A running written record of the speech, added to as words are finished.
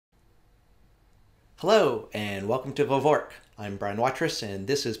Hello and welcome to VVork. I'm Brian Watrous and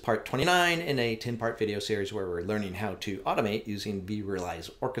this is part 29 in a 10-part video series where we're learning how to automate using vRealize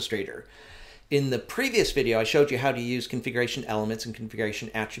Orchestrator. In the previous video I showed you how to use configuration elements and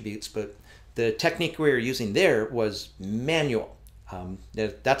configuration attributes, but the technique we were using there was manual.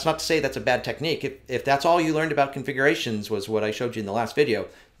 That's not to say that's a bad technique. If that's all you learned about configurations was what I showed you in the last video,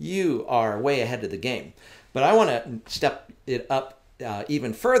 you are way ahead of the game. But I want to step it up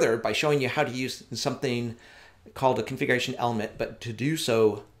even further by showing you how to use something called a configuration element, but to do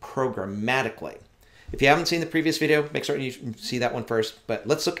so programmatically. If you haven't seen the previous video, make sure you see that one first, but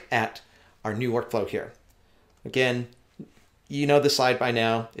let's look at our new workflow here. Again, you know the slide by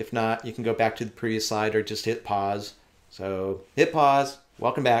now. If not, you can go back to the previous slide or just hit pause. So hit pause,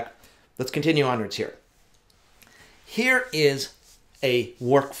 welcome back. Let's continue onwards here. Here is a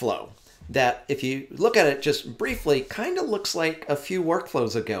workflow that, if you look at it just briefly, kind of looks like a few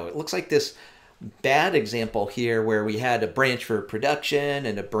workflows ago. It looks like this bad example here where we had a branch for production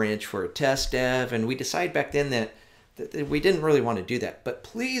and a branch for test dev, and we decided back then that we didn't really want to do that. But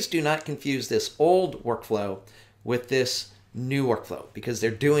please do not confuse this old workflow with this new workflow, because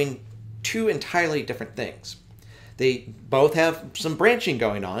they're doing two entirely different things. They both have some branching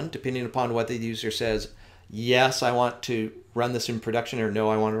going on, depending upon what the user says, yes, I want to run this in production, or no,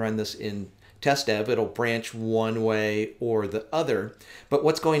 I want to run this in test dev. It'll branch one way or the other. But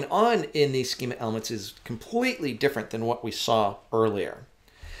what's going on in these schema elements is completely different than what we saw earlier.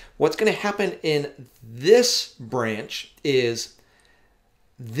 What's going to happen in this branch is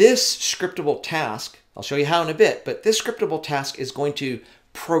this scriptable task, I'll show you how in a bit, but this scriptable task is going to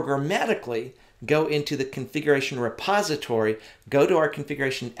programmatically go into the configuration repository, go to our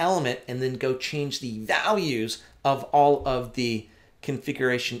configuration element, and then go change the values of all of the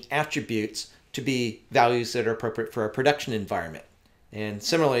configuration attributes to be values that are appropriate for our production environment. And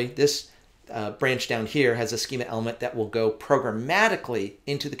similarly, this branch down here has a schema element that will go programmatically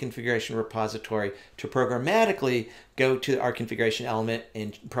into the configuration repository to programmatically go to our configuration element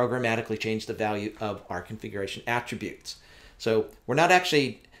and programmatically change the value of our configuration attributes. So we're not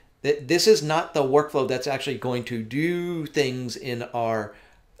actually, this is not the workflow that's actually going to do things in our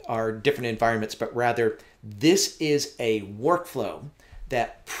different environments, but rather this is a workflow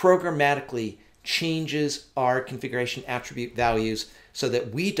that programmatically changes our configuration attribute values so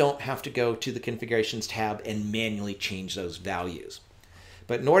that we don't have to go to the configurations tab and manually change those values.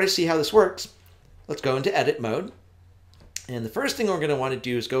 But in order to see how this works, let's go into edit mode. And the first thing we're going to want to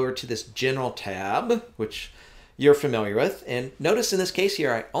do is go over to this general tab, which you're familiar with. And notice in this case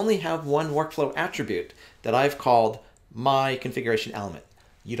here, I only have one workflow attribute that I've called my configuration element.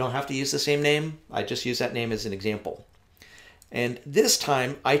 You don't have to use the same name. I just use that name as an example. And this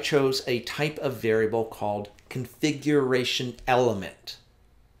time I chose a type of variable called configuration element.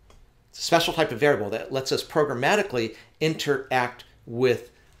 It's a special type of variable that lets us programmatically interact with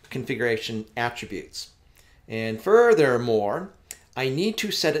configuration attributes. And furthermore, I need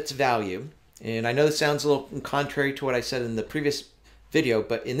to set its value. And I know this sounds a little contrary to what I said in the previous video,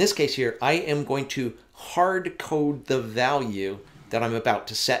 but in this case here, I am going to hard code the value that I'm about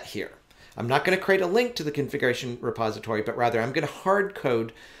to set here. I'm not going to create a link to the configuration repository, but rather I'm going to hard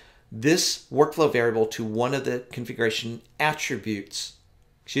code this workflow variable to one of the configuration attributes,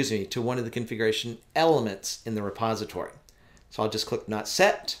 to one of the configuration elements in the repository. So I'll just click not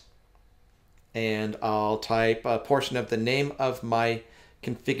set, and I'll type a portion of the name of my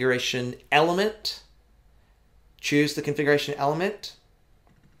configuration element, choose the configuration element,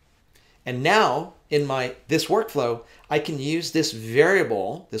 and now in this workflow, I can use this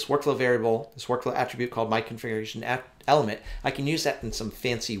variable, this workflow attribute called my configuration element. I can use that in some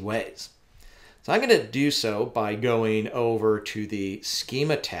fancy ways. So I'm going to do so by going over to the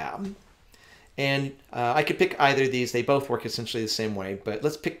schema tab, and I could pick either of these. They both work essentially the same way, but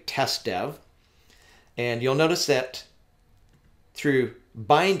let's pick test dev. And you'll notice that through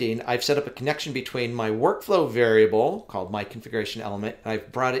binding, I've set up a connection between my workflow variable called my configuration element, and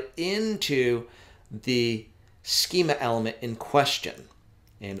I've brought it into the schema element in question.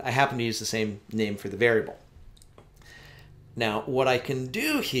 And I happen to use the same name for the variable. Now, what I can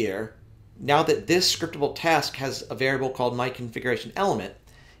do here, now that this scriptable task has a variable called my configuration element,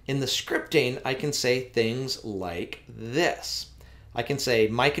 in the scripting, I can say things like this. I can say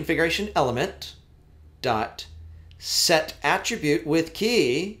my configuration element dot set attribute with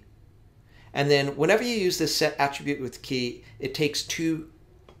key, and then whenever you use this set attribute with key, it takes two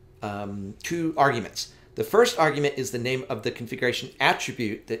arguments. The first argument is the name of the configuration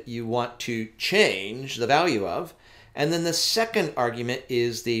attribute that you want to change the value of, and then the second argument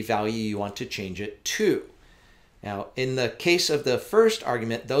is the value you want to change it to. Now, in the case of the first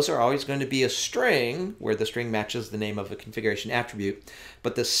argument, those are always going to be a string, where the string matches the name of a configuration attribute.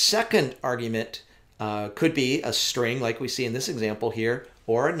 But the second argument could be a string, like we see in this example here,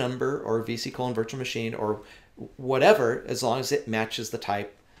 or a number, or VC: virtual machine, or whatever, as long as it matches the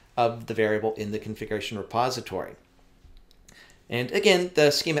type of the variable in the configuration repository. And again,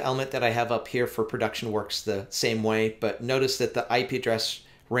 the schema element that I have up here for production works the same way, but notice that the IP address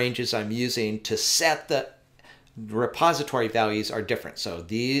ranges I'm using to set the repository values are different. So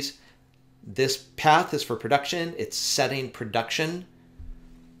this path is for production. It's setting production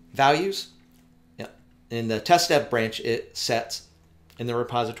values. In the test dev branch, it sets, in the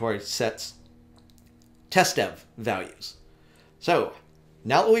repository, it sets test dev values. So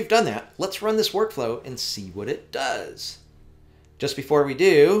now that we've done that, let's run this workflow and see what it does. Just before we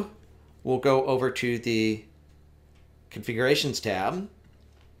do, we'll go over to the Configurations tab.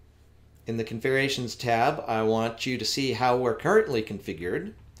 In the Configurations tab, I want you to see how we're currently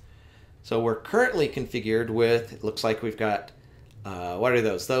configured. So we're currently configured with, it looks like we've got, what are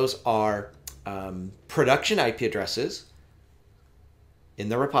those? Those are production IP addresses in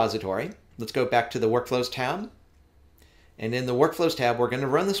the repository. Let's go back to the Workflows tab. And in the Workflows tab, we're going to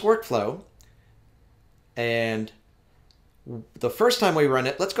run this workflow. And the first time we run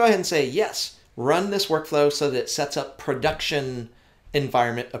it, let's go ahead and say, yes, run this workflow so that it sets up production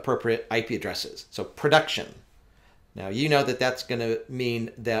environment appropriate IP addresses. So production. Now you know that that's going to mean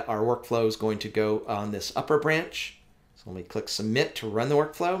that our workflow is going to go on this upper branch. So let me click submit to run the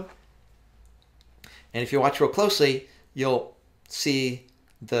workflow. And if you watch real closely, you'll see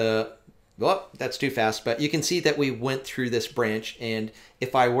the, oh, that's too fast, but you can see that we went through this branch. And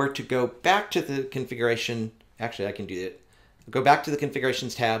if I were to go back to the configuration, actually I can do it. Go back to the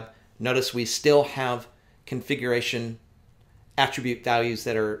configurations tab. Notice we still have configuration attribute values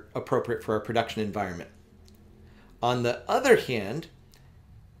that are appropriate for our production environment. On the other hand,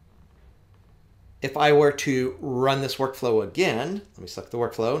 if I were to run this workflow again, let me select the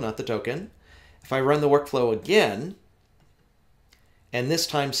workflow, not the token. If I run the workflow again, and this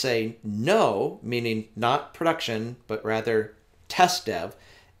time say no, meaning not production, but rather test dev,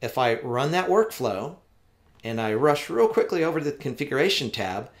 if I run that workflow and I rush real quickly over to the configuration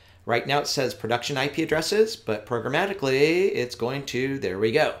tab, right now it says production IP addresses, but programmatically it's going to, there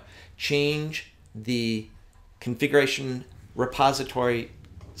we go, change the configuration repository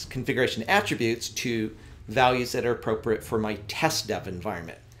configuration attributes to values that are appropriate for my test dev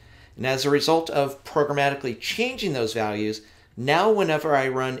environment. And as a result of programmatically changing those values, now whenever I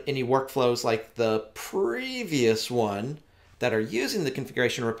run any workflows like the previous one that are using the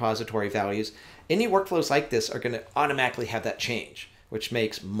configuration repository values, any workflows like this are going to automatically have that change, which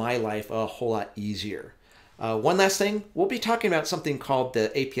makes my life a whole lot easier. One last thing, we'll be talking about something called the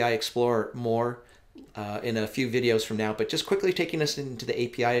API Explorer more in a few videos from now, but just quickly taking us into the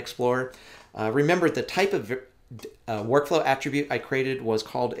API Explorer. Remember, the type of workflow attribute I created was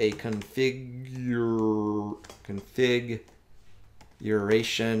called a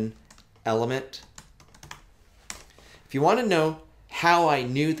configuration element. If you want to know how I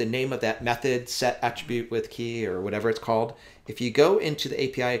knew the name of that method, set attribute with key, or whatever it's called, if you go into the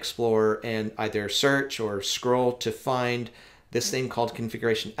API Explorer and either search or scroll to find this thing called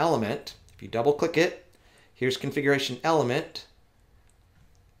configuration element, if you double click it, here's configuration element.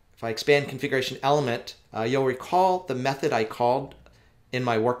 If I expand configuration element, you'll recall the method I called in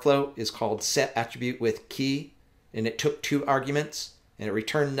my workflow is called set attribute with key, and it took 2 arguments and it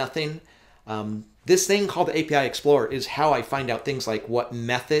returned nothing. This thing called the API Explorer is how I find out things like what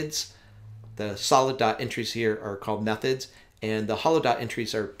methods, the solid dot entries here are called methods, and the hollow dot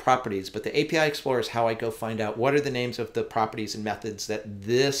entries are properties. But the API Explorer is how I go find out what are the names of the properties and methods that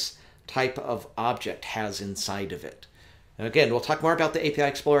this type of object has inside of it. And again, we'll talk more about the API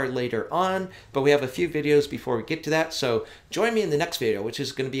Explorer later on, but we have a few videos before we get to that. So join me in the next video, which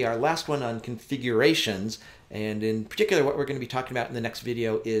is going to be our last one on configurations. And in particular, what we're going to be talking about in the next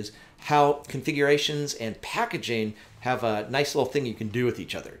video is how configurations and packaging have a nice little thing you can do with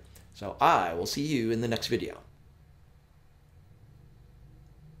each other. So I will see you in the next video.